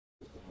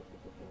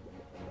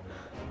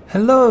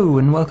Hello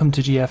and welcome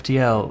to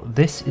GFTL.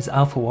 This is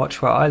Alpha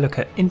Watch, where I look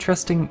at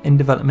interesting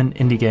in-development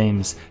indie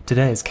games.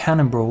 Today is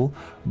Brawl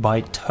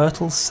by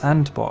Turtle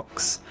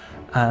Sandbox,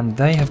 and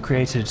they have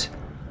created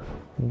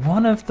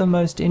one of the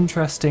most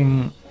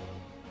interesting,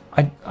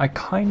 I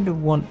kind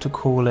of want to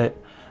call it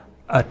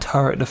a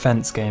turret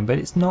defense game, but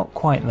it's not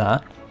quite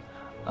that.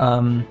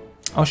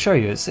 I'll show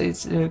you. It's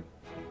a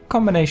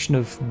combination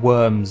of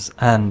worms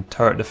and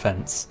turret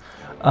defense.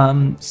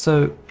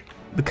 So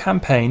the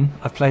campaign,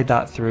 I've played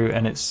that through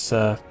and it's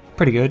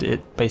pretty good.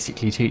 It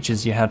basically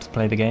teaches you how to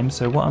play the game.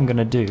 So what I'm going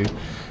to do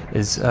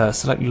is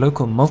select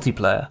local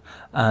multiplayer,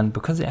 and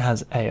because it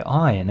has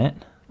AI in it,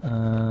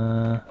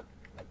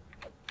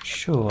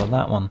 sure,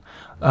 that one.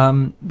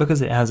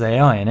 Because it has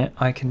AI in it,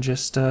 I can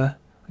just I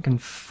can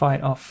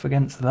fight off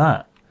against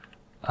that.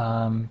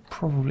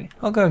 Probably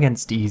I'll go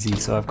against easy,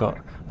 so I've got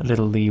a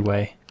little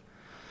leeway.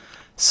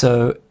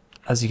 So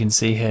as you can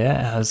see here,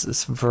 it has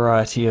this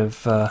variety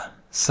of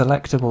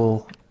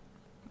selectable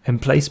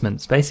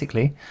emplacements.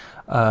 Basically,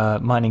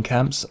 mining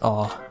camps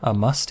are a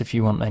must if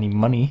you want any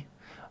money.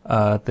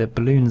 The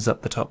balloons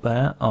up the top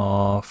there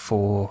are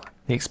for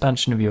the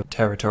expansion of your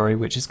territory,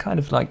 which is kind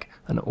of like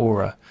an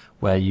aura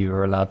where you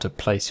are allowed to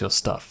place your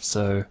stuff.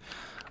 So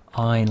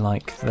I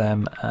like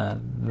them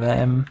and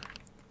them,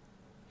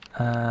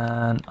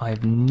 and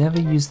I've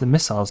never used the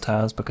missiles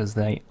towers because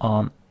they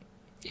aren't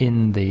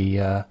in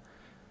the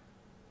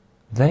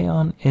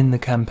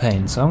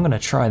campaign, so I'm going to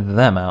try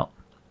them out.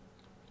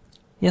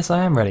 Yes,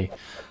 I am ready.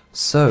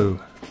 So,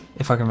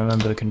 if I can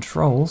remember the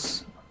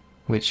controls,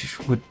 which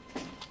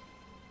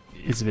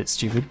is a bit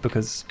stupid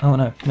because, oh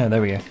no,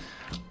 there we go.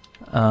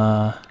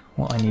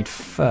 What I need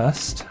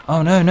first,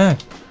 oh no,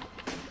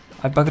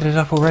 I buggered it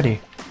up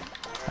already.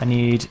 I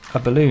need a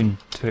balloon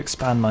to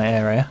expand my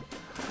area,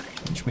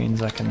 which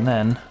means I can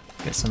then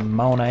get some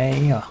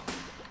money,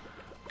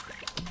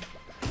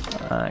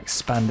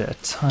 expand it a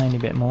tiny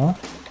bit more,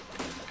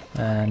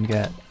 and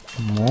get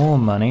more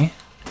money.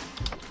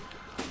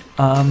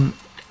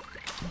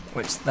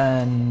 Which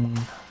then,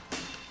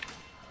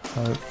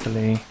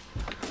 hopefully,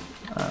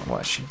 what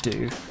I should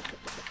do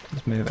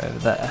is move over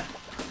there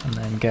and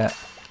then get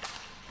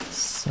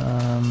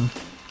some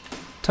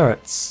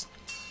turrets.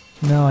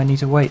 No, I need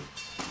to wait.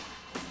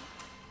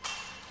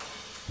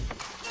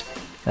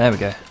 There we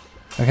go.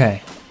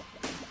 Okay.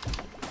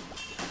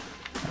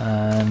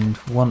 And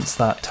once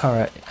that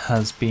turret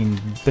has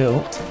been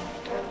built,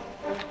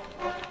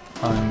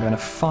 I'm going to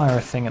fire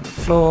a thing at the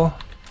floor.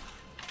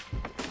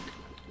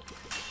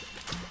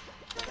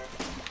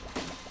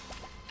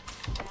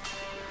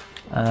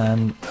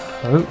 And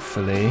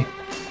hopefully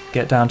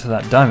get down to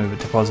that diamond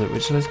deposit,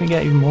 which lets me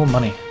get even more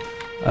money,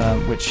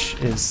 which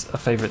is a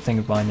favourite thing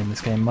of mine in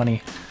this game.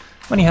 Money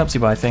helps you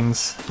buy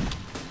things.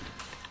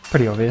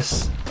 Pretty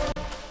obvious.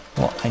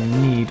 What I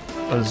need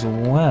as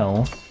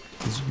well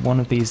is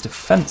one of these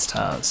defense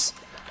towers,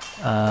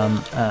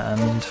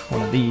 and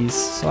one of these,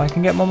 so I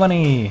can get more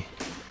money.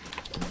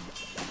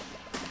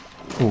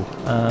 Ooh,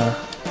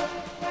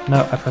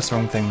 no, I pressed the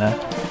wrong thing there.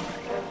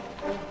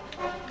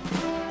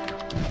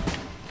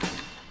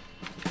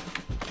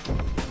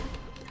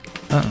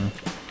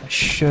 I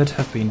should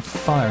have been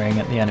firing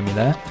at the enemy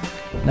there.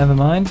 Never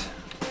mind.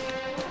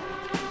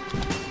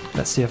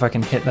 Let's see if I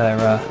can hit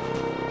their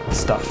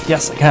stuff.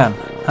 Yes, I can!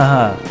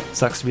 Haha,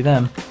 sucks to be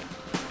them.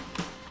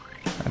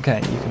 Okay,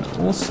 you can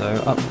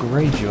also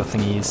upgrade your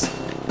thingies.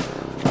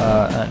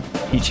 And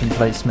each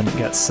emplacement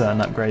gets certain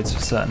upgrades for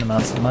certain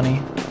amounts of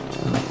money.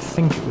 And I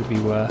think it would be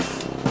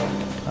worth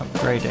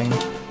upgrading.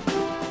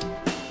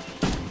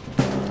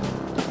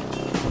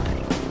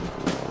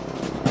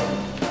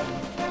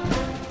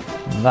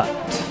 That.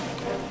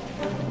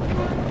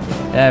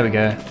 There we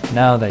go.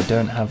 Now they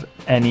don't have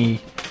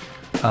any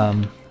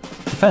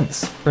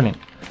defense. Brilliant.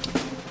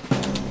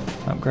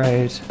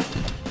 Upgrade.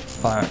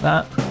 Fire at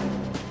that.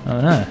 Oh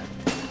no.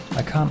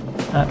 I can't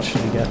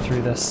actually get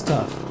through their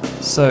stuff.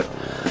 So,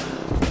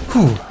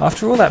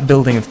 after all that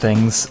building of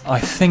things, I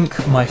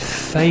think my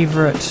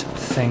favourite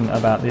thing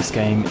about this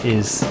game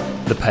is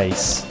the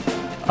pace.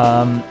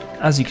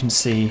 As you can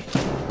see,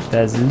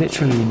 there's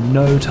literally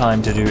no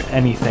time to do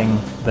anything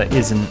that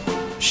isn't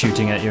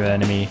shooting at your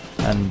enemy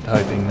and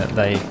hoping that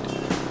they...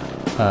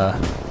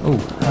 oh,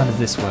 how does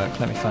this work?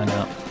 Let me find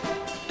out.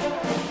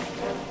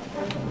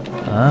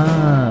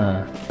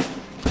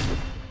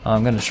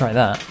 I'm going to try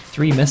that.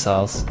 3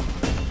 missiles.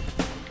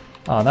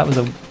 Ah, that was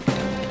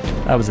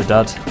a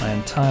dud. I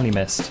entirely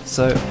missed.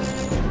 So...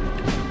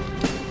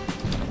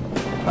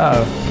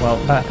 uh-oh, well,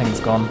 that thing's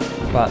gone,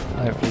 but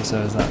hopefully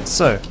so is that.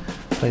 So,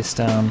 place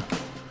down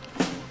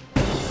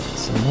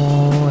some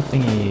more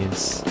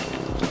thingies.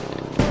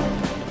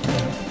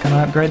 Can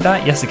I upgrade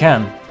that? Yes, I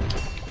can.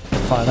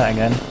 Fire that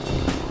again.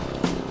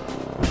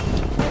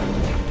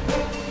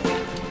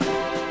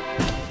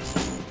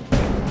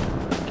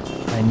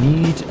 I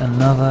need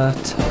another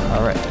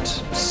turret.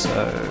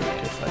 So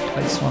if I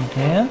place one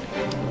here,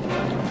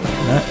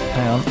 no,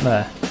 hang on,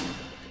 there,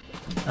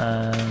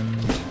 and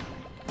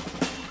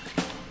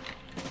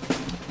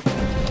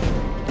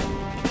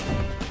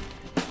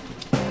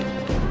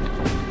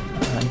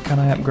Can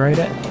I upgrade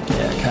it?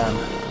 Yeah, I can.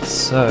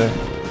 So,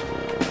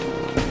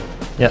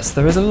 yes,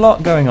 there is a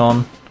lot going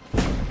on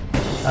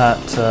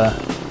at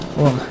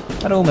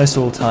almost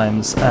all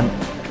times, and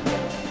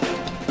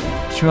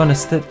to be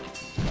honest, the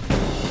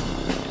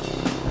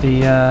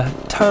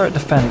turret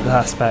defense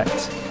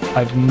aspect,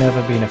 I've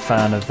never been a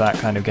fan of that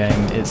kind of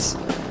game. It's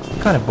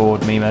kind of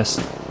bored me most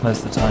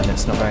of the time.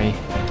 It's not very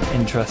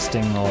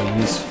interesting or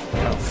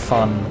useful or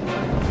fun.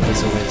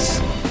 There's always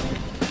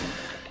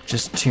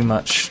just too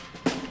much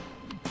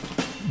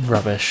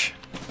rubbish.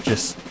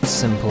 Just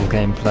simple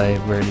gameplay,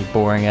 really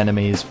boring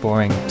enemies,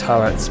 boring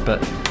turrets,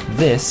 but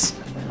this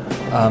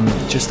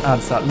just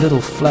adds that little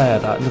flair,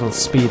 that little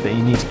speed that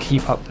you need to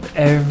keep up with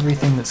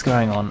everything that's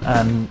going on,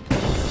 and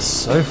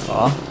so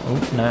far... Oh,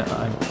 no,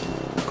 I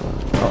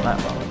got that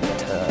wrong.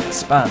 To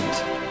expand.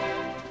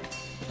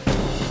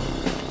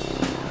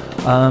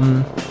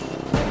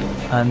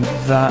 And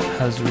that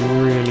has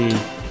really...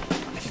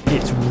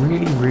 It's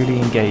really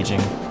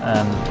engaging,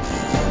 and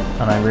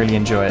I really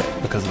enjoy it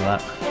because of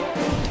that.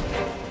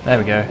 There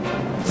we go.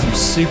 Some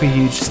super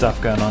huge stuff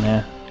going on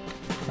here.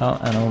 Oh,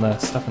 and all the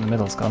stuff in the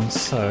middle's gone,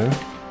 so...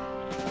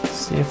 Let's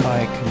see if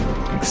I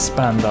can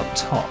expand up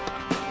top.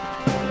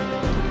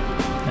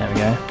 There we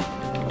go.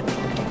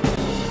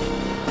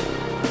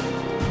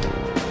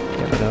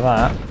 Get rid of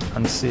that,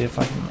 and see if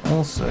I can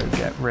also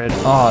get rid...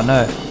 Oh,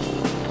 no!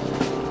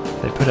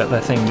 They put up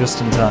their thing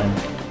just in time.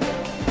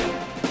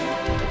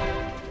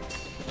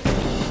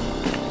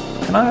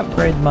 Can I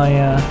upgrade my...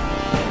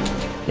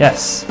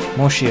 Yes,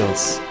 more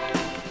shields.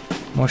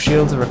 More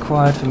shields are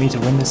required for me to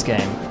win this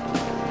game.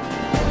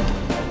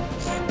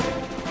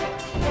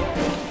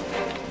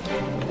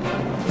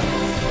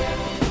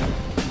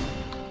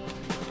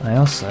 I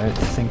also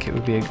think it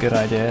would be a good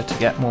idea to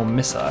get more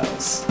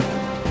missiles.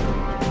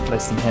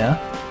 Place them here.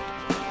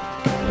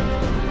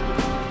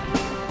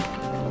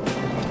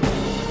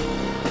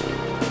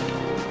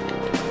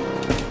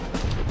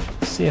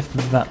 See if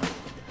that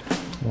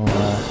will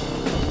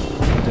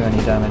do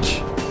any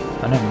damage.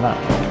 I know that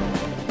will.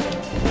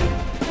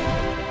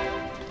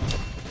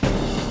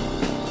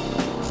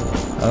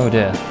 Oh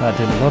dear, that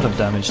did a lot of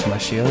damage to my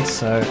shields,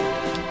 so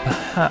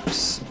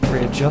perhaps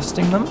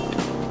readjusting them.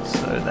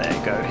 So there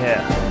you go,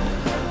 here.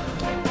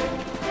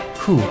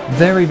 Whew,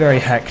 very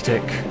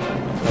hectic.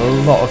 A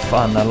lot of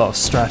fun, a lot of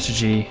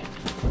strategy.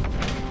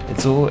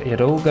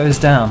 It all goes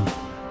down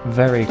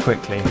very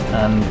quickly,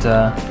 and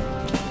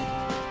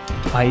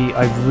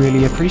I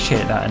really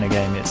appreciate that in a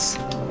game. It's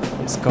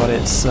got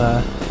its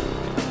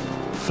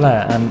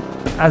flair, and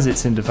as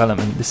it's in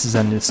development, this is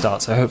only the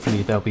start, so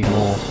hopefully there'll be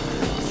more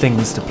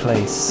things to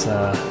place,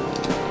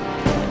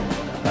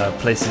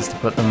 places to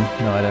put them.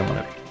 No, I don't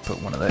want to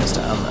put one of those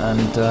down.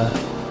 And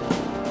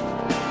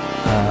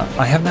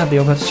I haven't had the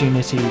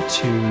opportunity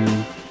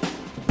to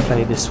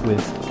play this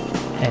with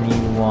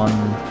anyone,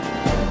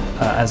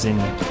 as in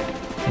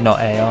not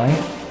AI.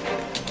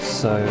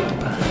 So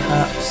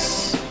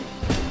perhaps,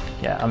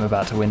 yeah, I'm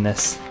about to win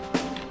this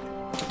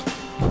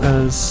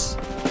because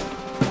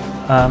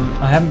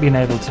I haven't been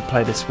able to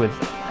play this with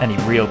any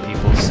real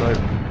people. So.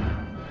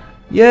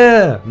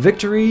 Yeah!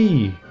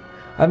 Victory!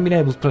 I haven't been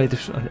able to play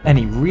this with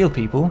any real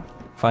people.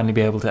 Finally be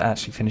able to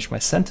actually finish my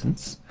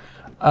sentence.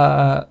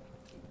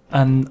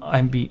 And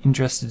I'd be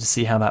interested to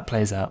see how that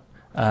plays out.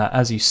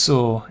 As you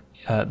saw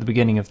at the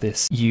beginning of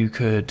this, you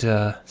could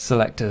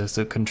select as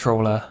a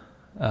controller,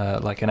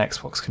 like an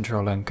Xbox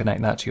controller, and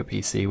connect that to your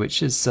PC,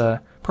 which is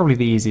probably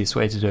the easiest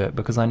way to do it,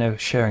 because I know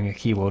sharing a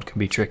keyboard can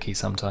be tricky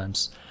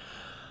sometimes.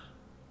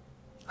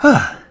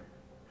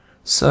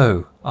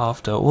 So,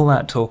 after all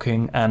that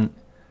talking and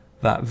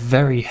that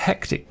very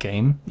hectic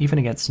game, even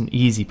against an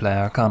easy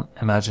player, I can't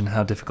imagine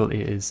how difficult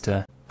it is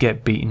to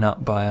get beaten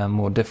up by a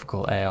more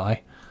difficult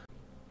AI.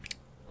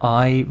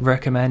 I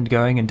recommend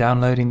going and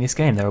downloading this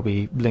game. There will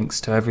be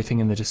links to everything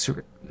in the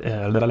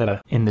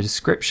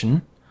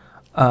description.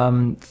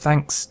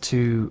 Thanks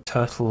to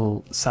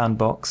Turtle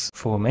Sandbox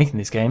for making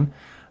this game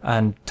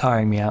and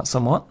tiring me out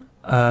somewhat.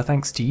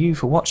 Thanks to you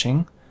for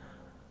watching,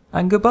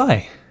 and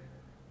goodbye.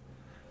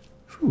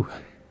 Whew.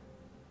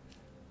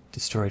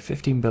 Destroyed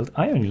 15 buildings.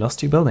 I only lost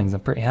 2 buildings. I'm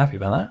pretty happy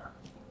about that.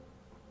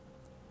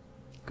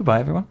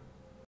 Goodbye, everyone.